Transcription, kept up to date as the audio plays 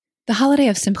The holiday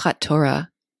of Simchat Torah,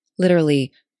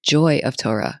 literally joy of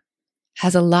Torah,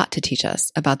 has a lot to teach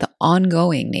us about the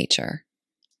ongoing nature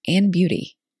and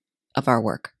beauty of our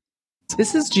work.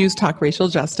 This is Jews Talk Racial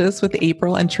Justice with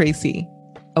April and Tracy,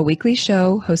 a weekly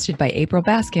show hosted by April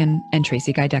Baskin and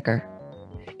Tracy Guy Decker.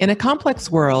 In a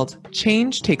complex world,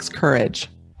 change takes courage.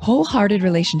 Wholehearted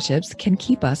relationships can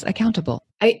keep us accountable.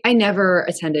 I never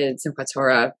attended Simchat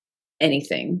Torah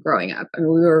anything growing up. I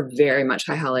mean, we were very much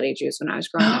high holiday Jews when I was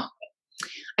growing up.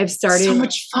 I've started so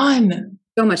much fun.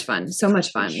 So much fun. So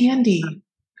much fun. Candy.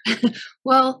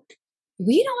 Well,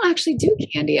 we don't actually do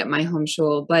candy at my home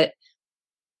shul, but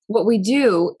what we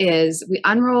do is we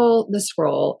unroll the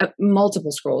scroll,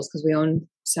 multiple scrolls, because we own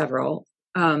several.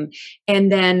 And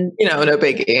then, no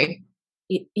biggie.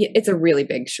 It's a really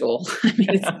big shul. I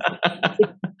mean,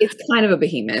 it's kind of a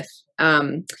behemoth,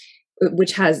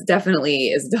 which definitely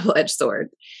is a double-edged sword.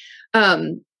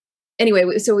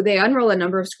 Anyway, so they unroll a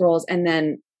number of scrolls, and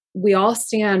then we all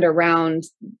stand around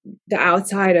the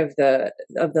outside of the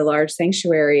large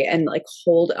sanctuary and like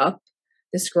hold up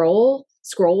the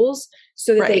scrolls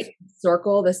so that they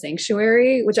circle the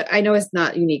sanctuary, which I know is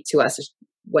not unique to us.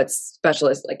 What's special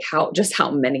is like how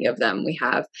many of them we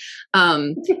have.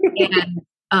 And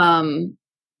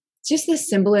just the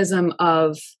symbolism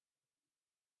of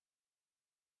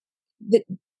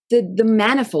the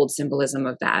manifold symbolism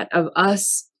of that, of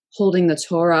us holding the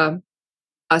Torah,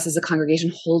 us as a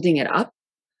congregation holding it up,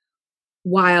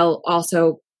 while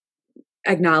also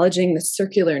acknowledging the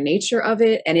circular nature of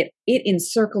it and it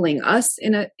encircling us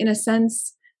in a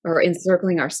sense, or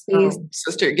encircling our space.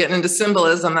 Sister, you're getting into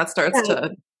symbolism. That starts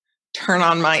to turn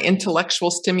on my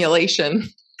intellectual stimulation.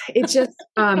 It just,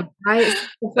 I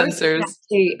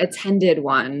attended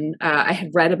one. I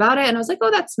had read about it and I was like,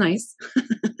 oh, that's nice.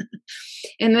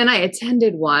 And then I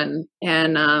attended one,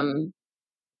 and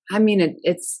I mean,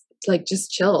 it's like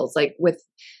just chills. Like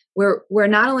we're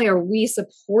not only are we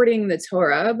supporting the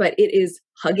Torah, but it is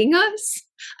hugging us.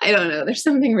 I don't know. There's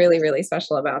something really, really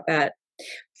special about that.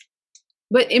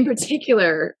 But in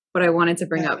particular, what I wanted to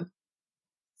bring up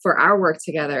for our work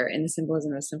together in the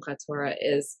symbolism of Simchat Torah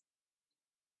is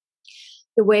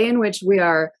the way in which we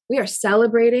are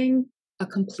celebrating a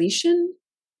completion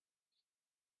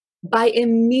by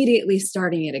immediately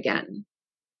starting it again.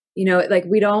 Like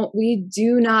we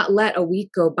do not let a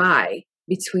week go by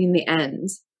between the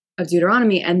ends of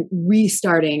Deuteronomy and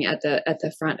restarting at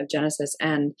the front of Genesis.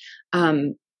 And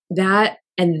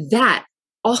that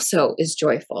also is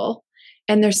joyful.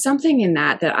 And there's something in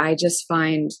that I just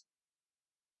find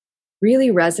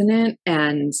really resonant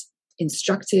and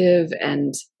instructive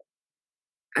and,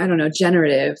 I don't know,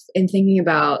 generative in thinking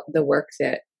about the work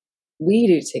that we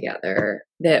do together,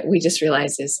 that we just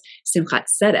realized is Simchat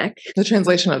Tzedek. The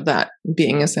translation of that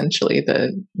being essentially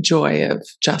the joy of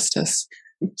justice.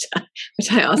 Which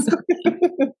I also,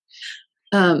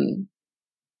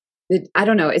 I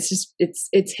don't know. It's just,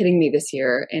 it's hitting me this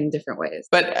year in different ways.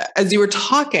 But as you were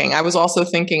talking, I was also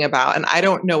thinking about, and I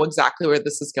don't know exactly where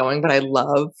this is going, but I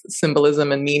love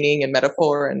symbolism and meaning and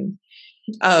metaphor and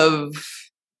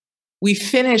we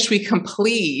finish, we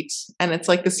complete, and it's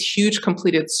like this huge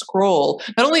completed scroll.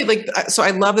 Not only so I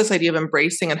love this idea of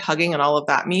embracing and hugging and all of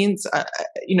that means,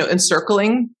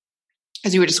 encircling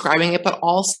as you were describing it, but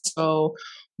also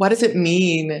what does it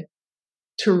mean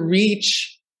to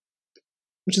reach,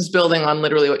 which is building on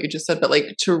literally what you just said, but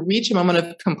like to reach a moment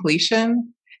of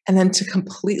completion and then to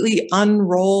completely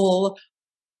unroll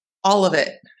all of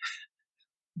it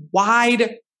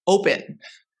wide open,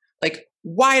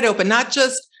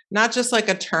 not just like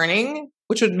a turning,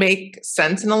 which would make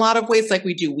sense in a lot of ways, like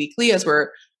we do weekly as we're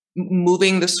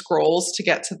moving the scrolls to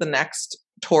get to the next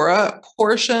Torah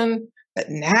portion. But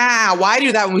now, why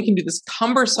do that when we can do this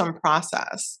cumbersome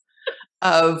process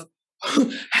of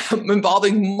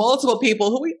involving multiple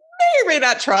people who we may or may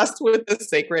not trust with this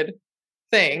sacred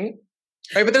thing,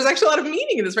 right? But there's actually a lot of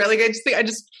meaning in this, right? Like I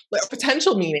just like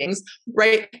potential meanings,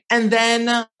 right? And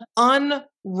then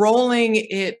unrolling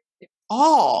it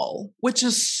all, which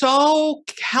is so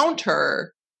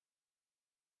counter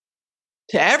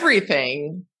to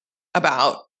everything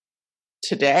about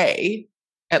today,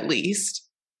 at least,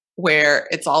 where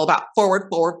it's all about forward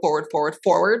for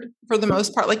the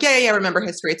most part. Like, yeah, remember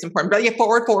history, it's important. But yeah,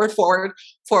 forward.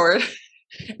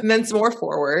 And then some more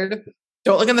forward.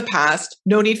 Don't look in the past.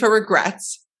 No need for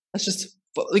regrets. Let's just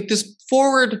like this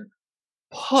forward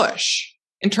push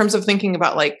in terms of thinking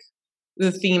about like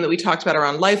the theme that we talked about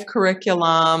around life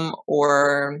curriculum,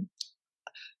 or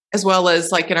as well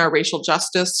as like in our racial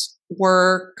justice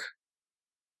work.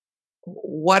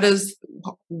 What's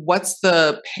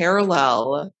the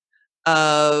parallel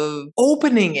of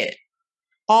opening it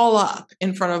all up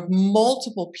in front of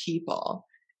multiple people.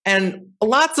 And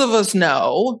lots of us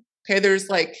know, okay, there's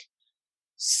like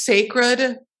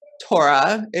sacred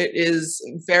Torah. It is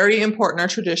very important in our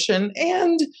tradition,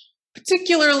 and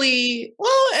particularly,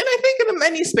 well, and I think in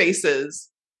many spaces,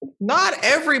 not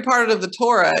every part of the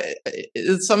Torah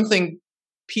is something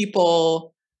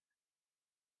people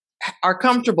are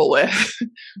comfortable with,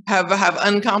 have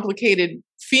uncomplicated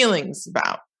feelings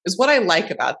about. Is what I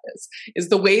like about this, is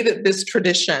the way that this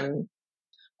tradition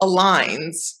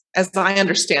aligns, as I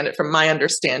understand it from my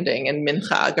understanding in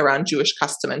Minchag around Jewish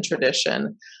custom and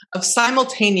tradition, of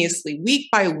simultaneously, week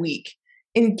by week,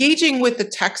 engaging with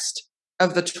the text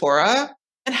of the Torah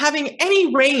and having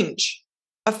any range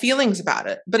of feelings about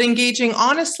it, but engaging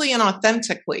honestly and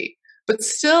authentically, but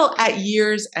still at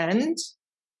year's end,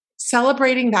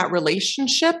 celebrating that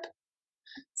relationship,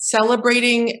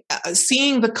 celebrating,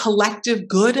 seeing the collective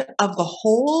good of the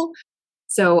whole.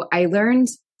 So I learned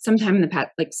sometime in the past,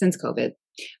 like since COVID,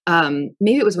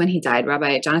 maybe it was when he died,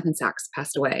 Rabbi Jonathan Sachs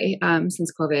passed away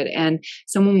since COVID. And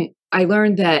I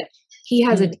learned that he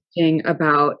has a teaching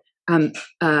about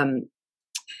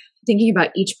thinking about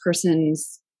each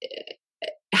person's,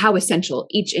 how essential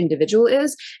each individual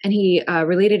is. And he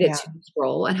related it to the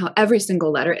scroll and how every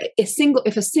single letter,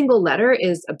 if a single letter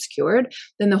is obscured,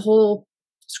 then the whole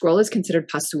scroll is considered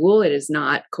pasul. It is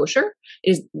not kosher.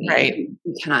 It is right.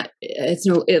 You cannot. It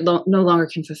no longer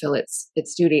can fulfill its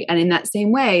duty. And in that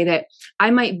same way, that I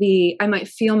might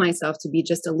feel myself to be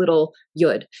just a little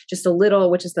yud, just a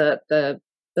little, which is the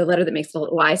letter that makes the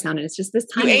Y sound, and it's just this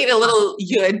tiny. You ate a little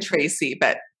yud, Tracy,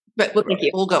 but well, thank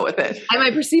you. We'll go with it. I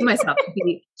might perceive myself to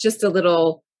be just a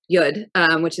little yud,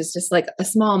 which is just like a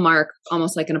small mark,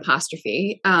 almost like an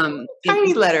apostrophe.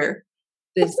 Tiny letter.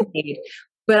 This made.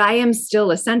 But I am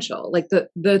still essential. Like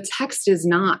the text is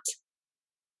not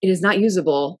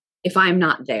usable if I'm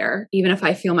not there, even if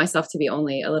I feel myself to be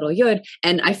only a little yud,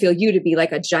 and I feel you to be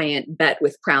like a giant bet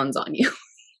with crowns on you.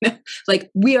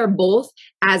 Like we are both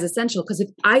as essential, because if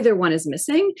either one is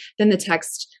missing, then the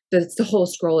text, the whole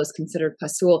scroll is considered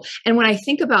pasul. And when I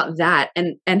think about that,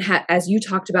 as you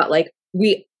talked about, like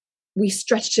we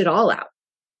stretched it all out,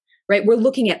 right? We're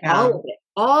looking at all of it.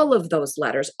 All of those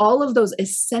letters, all of those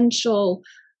essential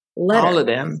letters. All of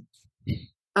them.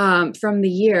 From the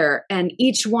year. And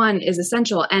each one is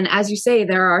essential. And as you say,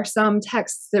 there are some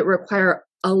texts that require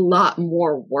a lot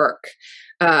more work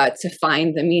to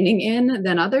find the meaning in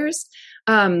than others.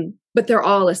 But they're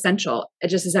all essential,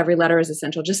 just as every letter is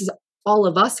essential, just as all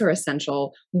of us are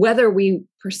essential, whether we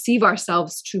perceive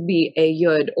ourselves to be a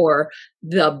yud or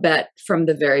the bet from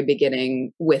the very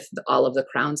beginning with all of the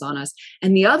crowns on us.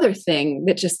 And the other thing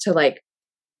that, just to like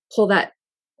pull that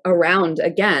around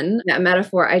again, that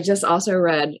metaphor, I just also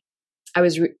read, I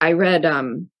think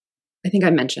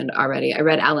I mentioned already, I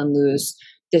read Alan Lew's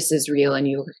This Is Real and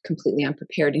You Were Completely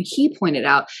Unprepared. And he pointed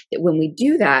out that when we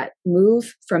do that,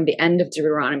 move from the end of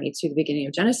Deuteronomy to the beginning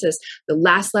of Genesis, the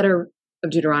last letter of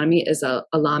Deuteronomy is a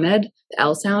lamed, the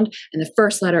L sound, and the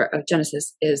first letter of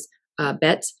Genesis is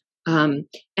bet,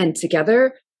 and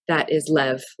together that is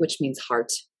lev, which means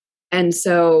heart. And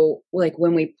so, like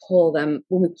when we pull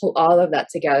all of that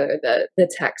together,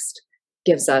 the text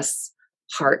gives us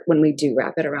heart when we do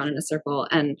wrap it around in a circle.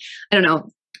 And I don't know,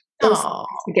 those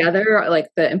together, like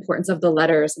the importance of the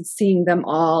letters and seeing them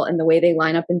all and the way they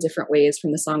line up in different ways,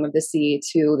 from the Song of the Sea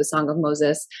to the Song of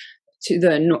Moses, to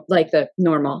the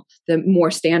normal, the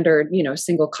more standard,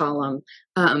 single column,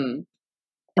 and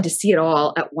to see it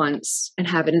all at once and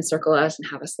have it encircle us and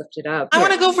have us lift it up. I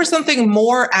want to go for something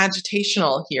more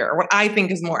agitational here, what I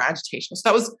think is more agitational. So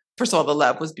that was, first of all, the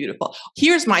love was beautiful.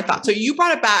 Here's my thought. So you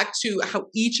brought it back to how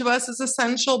each of us is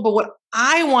essential, but what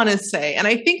I want to say, and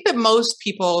I think that most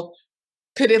people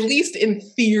could, at least in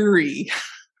theory,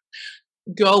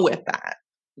 go with that.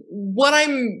 What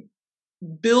I'm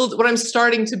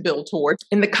starting to build towards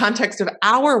in the context of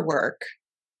our work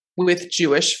with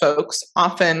Jewish folks,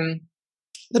 often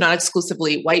they're not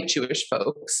exclusively white Jewish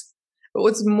folks, but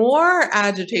what's more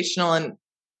agitational and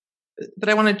that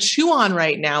I want to chew on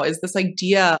right now is this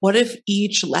idea, what if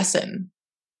each lesson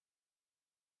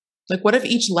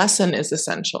is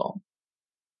essential?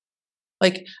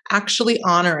 Like actually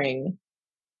honoring.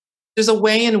 There's a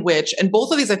way in which, and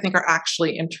both of these I think are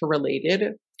actually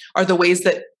interrelated, are the ways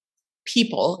that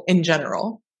people in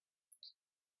general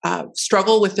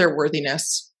struggle with their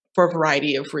worthiness for a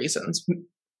variety of reasons,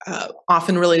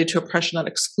 often related to oppression, not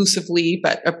exclusively,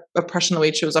 but oppression, the way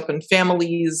it shows up in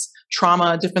families,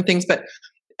 trauma, different things.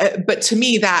 But to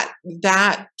me,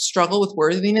 that struggle with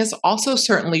worthiness also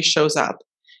certainly shows up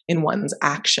in one's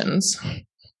actions.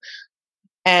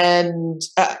 And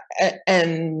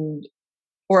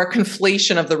or a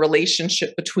conflation of the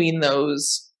relationship between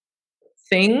those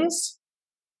things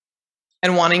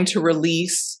and wanting to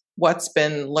release what's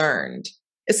been learned.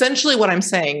 Essentially what I'm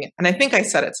saying, and I think I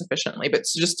said it sufficiently, but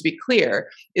just to be clear,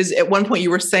 is at one point you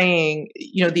were saying,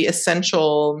 the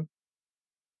essential,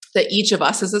 that each of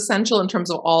us is essential in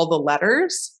terms of all the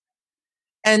letters.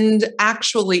 And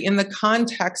actually, in the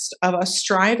context of a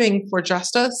striving for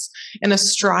justice and a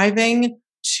striving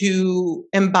to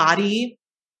embody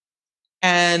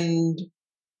and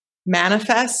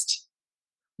manifest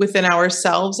within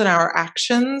ourselves and our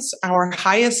actions our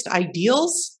highest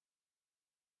ideals,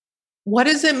 what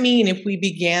does it mean if we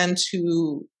began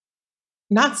to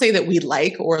not say that we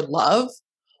like or love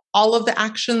all of the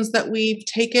actions that we've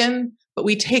taken, but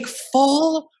we take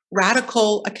full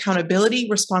radical accountability,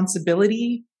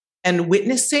 responsibility, and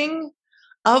witnessing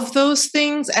of those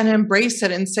things and embrace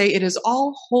it and say it is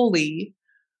all holy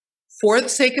for the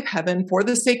sake of heaven, for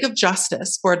the sake of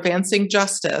justice, for advancing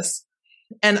justice.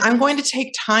 And I'm going to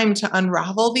take time to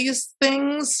unravel these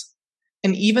things.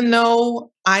 And even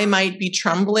though I might be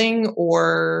trembling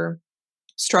or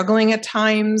struggling at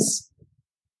times,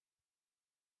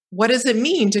 what does it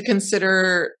mean to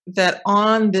consider that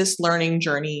on this learning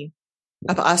journey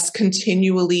of us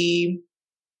continually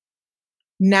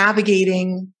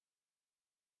navigating,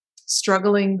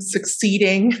 struggling,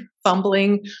 succeeding,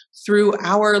 fumbling through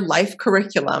our life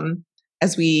curriculum,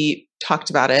 as we talked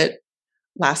about it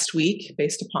last week,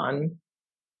 based upon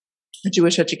a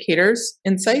Jewish educator's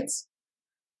insights?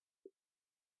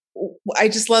 I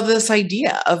just love this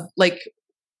idea of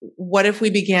what if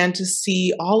we began to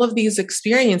see all of these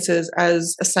experiences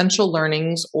as essential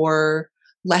learnings or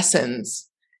lessons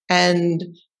and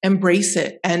embrace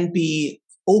it and be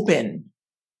open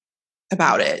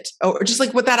about it, or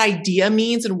just what that idea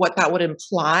means and what that would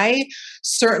imply.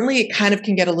 Certainly it kind of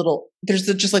can get there's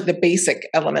just the basic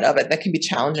element of it that can be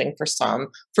challenging for some.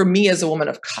 For me as a woman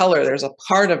of color, there's a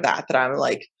part of that I'm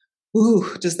like,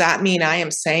 ooh, does that mean I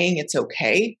am saying it's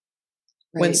okay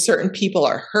when certain people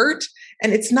are hurt?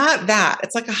 And it's not that.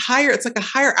 It's like a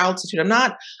higher altitude. I'm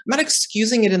not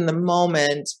excusing it in the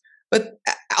moment, but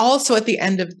also at the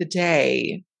end of the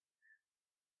day,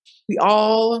 we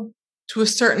all, to a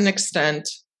certain extent,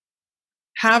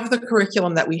 have the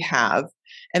curriculum that we have,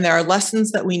 and there are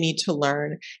lessons that we need to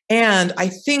learn. And I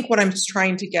think what I'm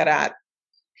trying to get at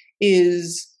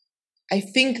is I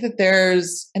think that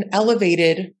there's an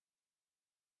elevated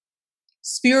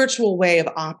spiritual way of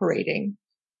operating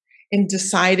in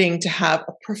deciding to have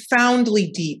a profoundly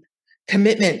deep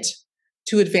commitment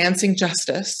to advancing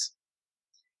justice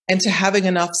and to having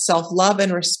enough self-love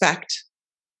and respect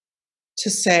to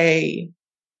say,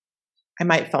 I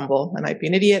might fumble, I might be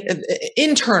an idiot,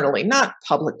 internally, not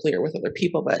publicly or with other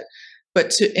people,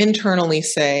 but to internally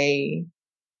say,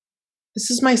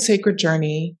 this is my sacred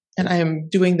journey and I am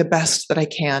doing the best that I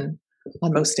can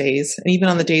on most days. And even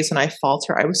on the days when I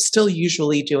falter, I was still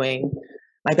usually doing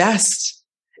my best.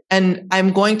 And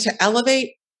I'm going to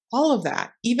elevate all of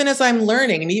that, even as I'm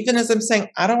learning and even as I'm saying,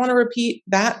 I don't want to repeat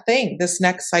that thing this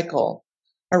next cycle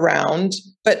around.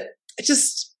 But I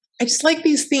just like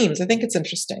these themes. I think it's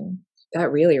interesting. That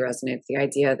really resonates. The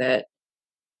idea that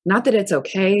not that it's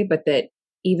okay, but that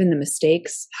even the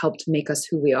mistakes helped make us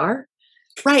who we are.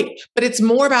 Right. But it's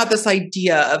more about this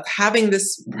idea of having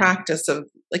this practice of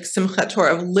Simchat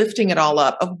Torah, of lifting it all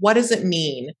up, of what does it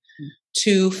mean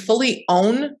to fully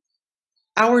own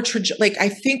our I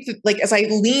think that as I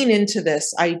lean into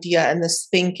this idea and this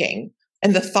thinking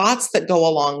and the thoughts that go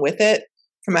along with it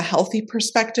from a healthy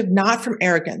perspective, not from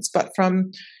arrogance, but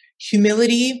from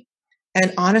humility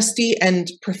and honesty and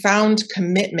profound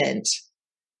commitment,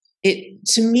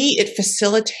 to me, it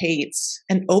facilitates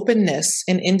an openness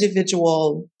in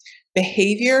individual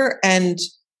behavior and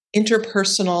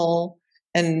interpersonal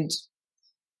and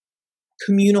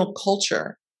communal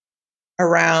culture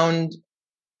around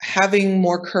having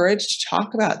more courage to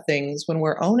talk about things when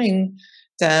we're owning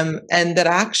them, and that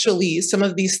actually some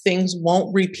of these things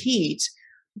won't repeat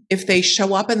if they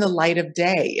show up in the light of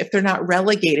day, if they're not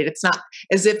relegated. It's not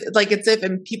as if it's if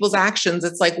in people's actions,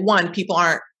 it's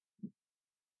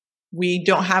we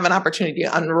don't have an opportunity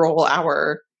to unroll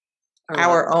our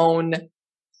own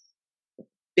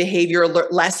behavior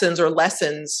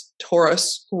lessons Torah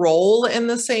scroll in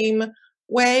the same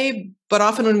way. But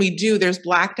often when we do, there's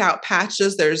blacked out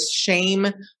patches, there's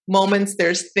shame moments,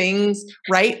 there's things,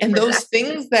 right? And those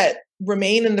things that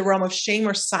remain in the realm of shame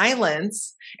or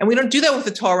silence. And we don't do that with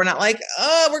the Torah. We're not like,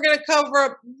 oh, we're going to cover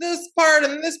up this part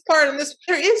and this part and this.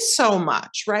 There is so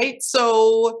much, right?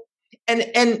 So,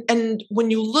 and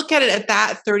when you look at it at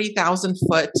that 30,000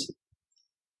 foot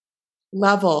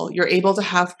level, you're able to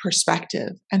have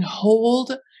perspective and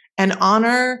hold and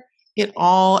honor it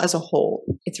all as a whole.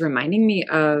 It's reminding me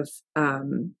of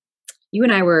you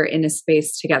and I were in a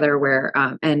space together where,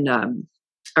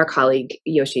 our colleague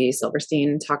Yoshi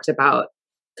Silverstein talked about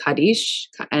Kaddish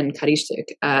and Kaddish,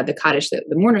 the Kaddish, the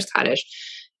mourner's Kaddish,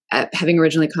 having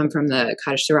originally come from the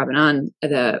Kaddish Rabbanan,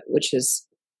 which is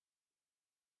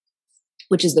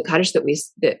the Kaddish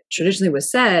that traditionally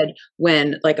was said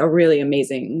when like a really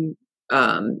amazing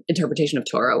interpretation of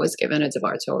Torah was given, a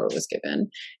Devar Torah was given.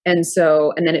 And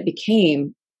then it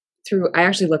became I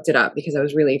actually looked it up because I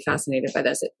was really fascinated by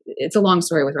this. It's a long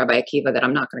story with Rabbi Akiva that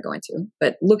I'm not going to go into,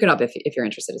 but look it up if you're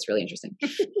interested. It's really interesting.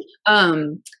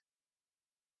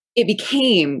 It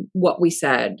became what we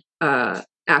said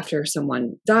after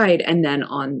someone died and then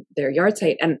on their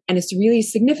yahrzeit. And it's really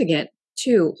significant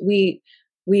too. We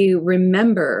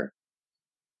remember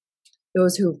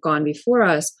those who've gone before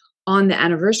us on the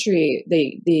anniversary.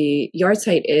 The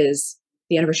yahrzeit is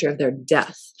the anniversary of their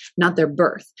death, not their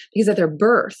birth. Because at their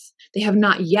birth, they have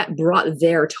not yet brought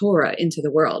their Torah into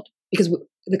the world. Because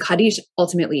the Kaddish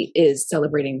ultimately is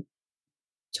celebrating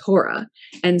Torah.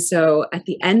 And so at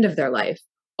the end of their life,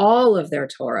 all of their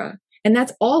Torah, and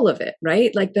that's all of it,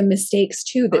 right? Like the mistakes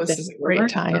too. This is a great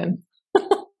tie-in.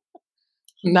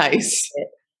 Nice.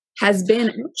 Has been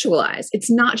actualized. It's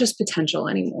not just potential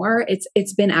anymore.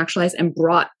 It's been actualized and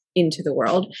brought into the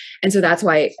world. And so that's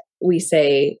why we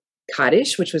say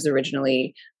Kaddish, which was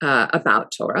originally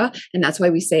about Torah. And that's why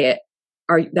we say it,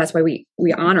 that's why we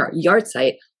honor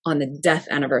yahrzeit on the death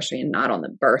anniversary and not on the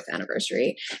birth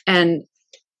anniversary. And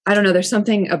I don't know, there's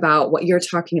something about what you're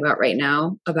talking about right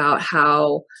now, about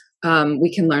how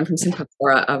we can learn from Simchat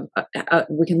Torah,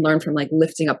 we can learn from like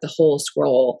lifting up the whole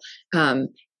scroll, and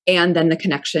then the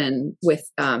connection with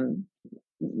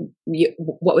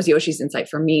what was Yoshi's insight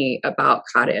for me about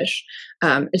Kaddish.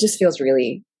 It just feels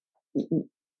really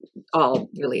all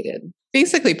related.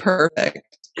 Basically perfect.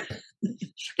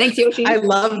 Thanks, Yoshi. I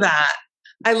love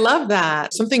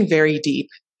that. Something very deep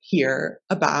here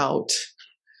about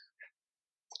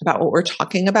what we're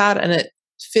talking about. And it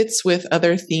fits with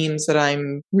other themes that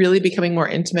I'm really becoming more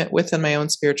intimate with in my own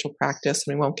spiritual practice.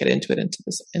 And we won't get into it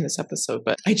in this episode,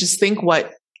 but I just think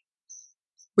what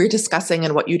we're discussing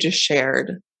and what you just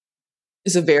shared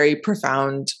is a very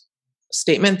profound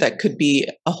statement that could be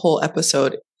a whole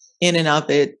episode in and of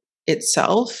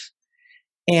itself.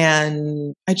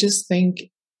 And I just think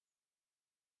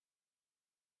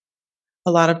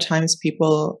a lot of times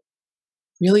people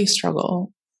really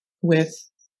struggle with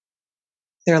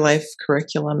their life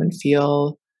curriculum and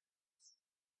feel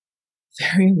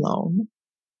very alone,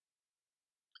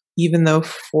 even though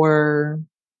for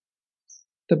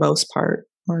the most part,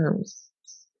 or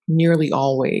nearly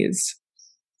always,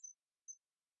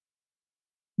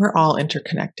 we're all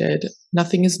interconnected.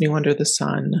 Nothing is new under the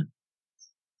sun.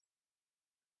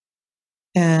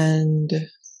 And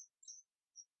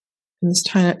this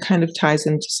kind of ties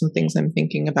into some things I'm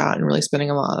thinking about and really spending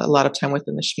a lot of time with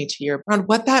in the Shemitah year around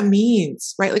what that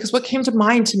means, right? Because what came to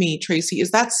mind to me, Tracy,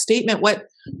 is that statement, what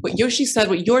Yoshi said,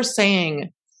 what you're saying.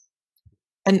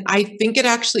 And I think it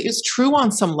actually is true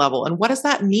on some level. And what does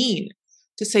that mean?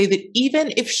 To say that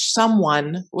even if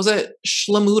someone was a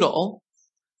shlemoodle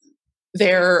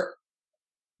there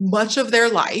much of their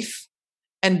life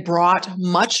and brought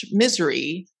much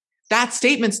misery, that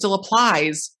statement still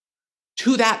applies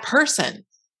to that person.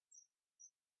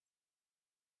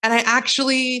 And I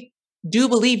actually do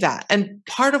believe that. And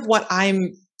part of what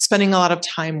I'm spending a lot of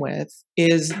time with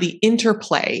is the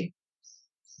interplay,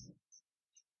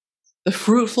 the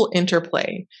fruitful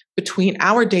interplay between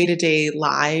our day-to-day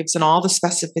lives and all the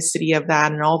specificity of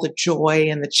that and all the joy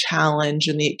and the challenge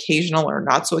and the occasional or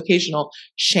not so occasional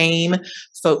shame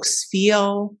folks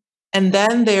feel. And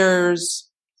then there's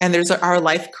our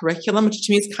life curriculum, which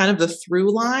to me is kind of the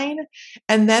through line.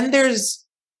 And then there's,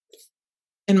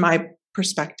 in my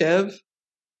perspective,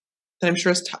 that I'm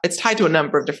sure it's tied to a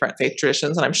number of different faith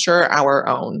traditions, and I'm sure our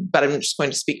own, but I'm just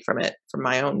going to speak from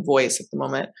my own voice at the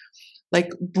moment, like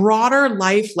broader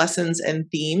life lessons and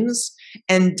themes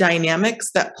and dynamics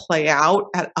that play out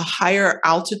at a higher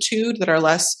altitude that are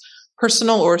less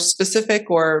personal or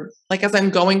specific, or like as I'm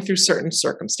going through certain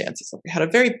circumstances. Like I had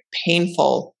a very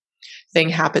painful thing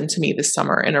happened to me this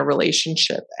summer in a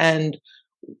relationship. And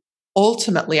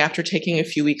ultimately, after taking a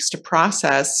few weeks to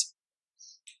process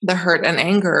the hurt and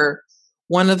anger,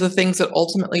 one of the things that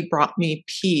ultimately brought me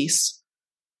peace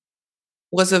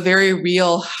was a very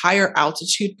real higher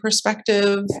altitude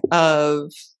perspective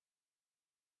of,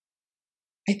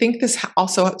 I think this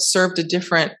also served a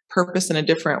different purpose in a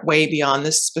different way beyond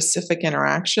this specific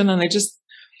interaction.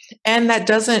 And that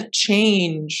doesn't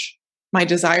change my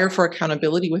desire for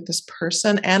accountability with this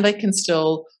person, and I can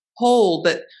still hold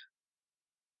that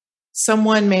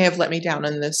someone may have let me down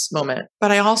in this moment.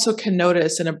 But I also can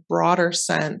notice in a broader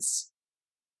sense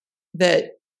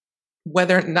that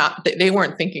whether or not they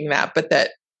weren't thinking that, but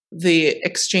that the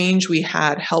exchange we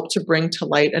had helped to bring to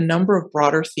light a number of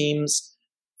broader themes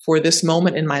for this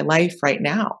moment in my life right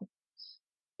now,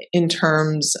 in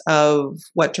terms of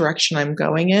what direction I'm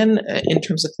going in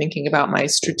terms of thinking about my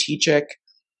strategic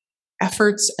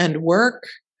efforts and work.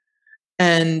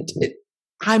 And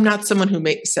I'm not someone who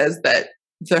says that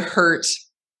the hurt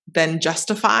then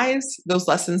justifies those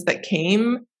lessons that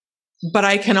came, but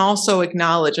I can also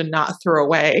acknowledge and not throw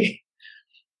away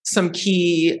some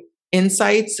key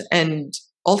insights and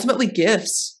ultimately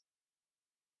gifts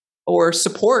or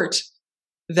support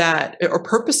that, or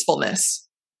purposefulness,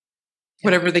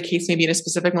 whatever the case may be in a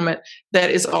specific moment,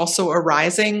 that is also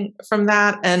arising from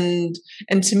that. And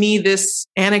to me, this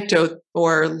anecdote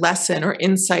or lesson or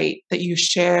insight that you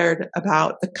shared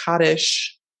about the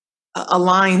Kaddish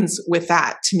aligns with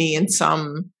that to me in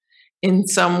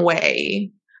some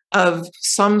way of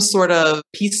some sort of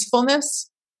peacefulness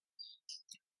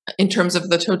in terms of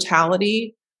the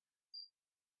totality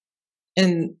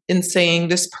in saying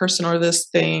this person or this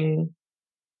thing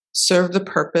served the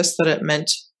purpose that it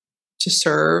meant to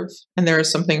serve. And there is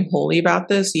something holy about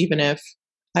this, even if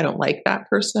I don't like that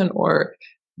person or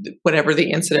whatever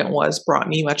the incident was brought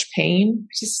me much pain.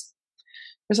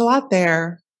 There's a lot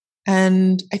there.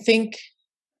 And I think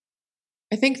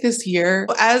this year,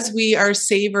 as we are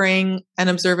savoring an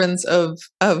observance of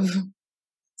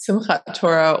Simchat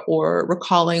Torah or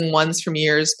recalling ones from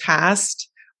years past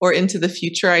or into the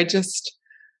future,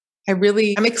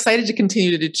 I'm excited to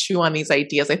continue to chew on these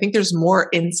ideas. I think there's more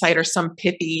insight or some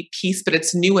pithy piece, but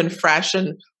it's new and fresh,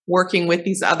 and working with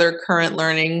these other current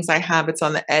learnings I have, it's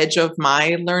on the edge of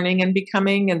my learning and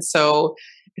becoming. And so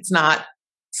it's not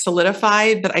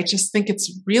solidified, but I just think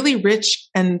it's really rich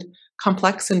and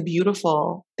complex and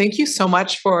beautiful. Thank you so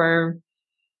much for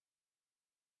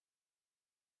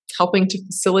helping to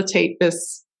facilitate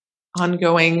this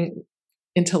ongoing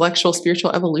intellectual,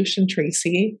 spiritual evolution,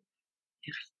 Tracy.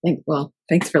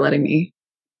 Thanks for letting me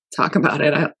talk about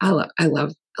it. I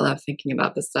love thinking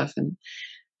about this stuff and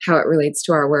how it relates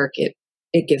to our work. It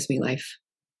gives me life.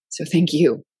 So thank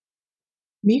you.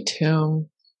 Me too.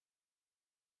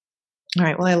 All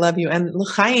right. Well, I love you. And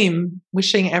l'chaim,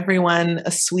 wishing everyone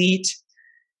a sweet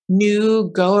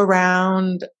new go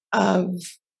around of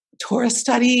Torah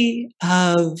study,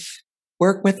 of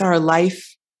work with our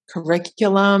life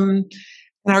curriculum,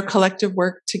 and our collective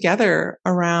work together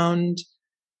around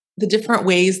the different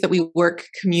ways that we work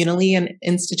communally and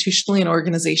institutionally and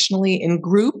organizationally in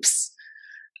groups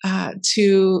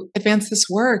to advance this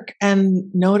work, and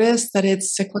notice that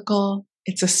it's cyclical.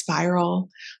 It's a spiral.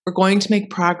 We're going to make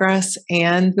progress,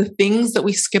 and the things that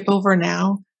we skip over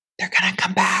now, they're going to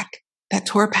come back. That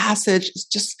Torah passage is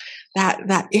just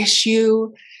that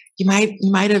issue. You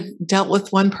might have dealt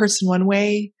with one person one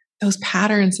way. Those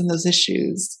patterns and those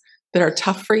issues that are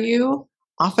tough for you,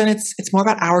 often it's more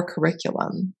about our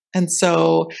curriculum. And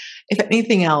so, if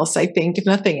anything else, if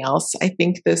nothing else, I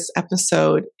think this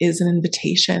episode is an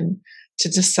invitation to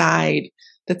decide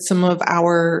that some of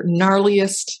our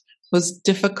gnarliest, most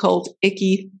difficult,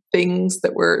 icky things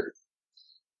that we're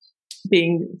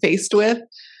being faced with,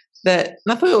 that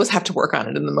not that we always have to work on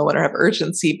it in the moment or have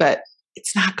urgency, but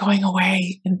it's not going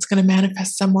away and it's going to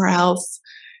manifest somewhere else,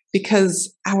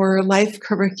 because our life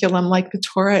curriculum, like the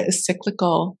Torah, is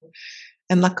cyclical.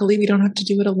 And luckily, we don't have to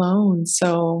do it alone.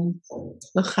 So,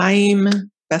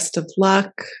 l'chaim, best of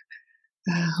luck.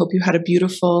 Hope you had a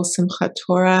beautiful Simchat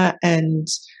Torah and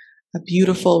a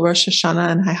beautiful Rosh Hashanah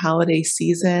and high holiday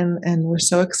season. And we're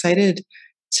so excited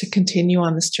to continue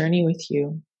on this journey with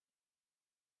you.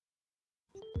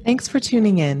 Thanks for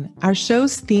tuning in. Our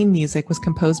show's theme music was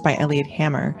composed by Elliot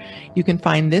Hammer. You can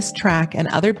find this track and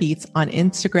other beats on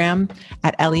Instagram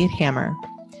at Elliot Hammer.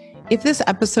 If this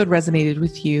episode resonated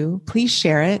with you, please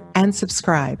share it and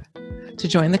subscribe. To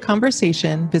join the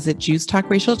conversation, visit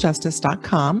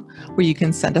JewsTalkRacialJustice.com, where you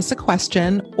can send us a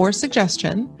question or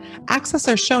suggestion, access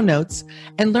our show notes,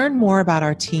 and learn more about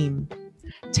our team.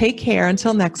 Take care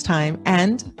until next time,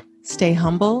 and stay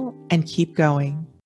humble and keep going.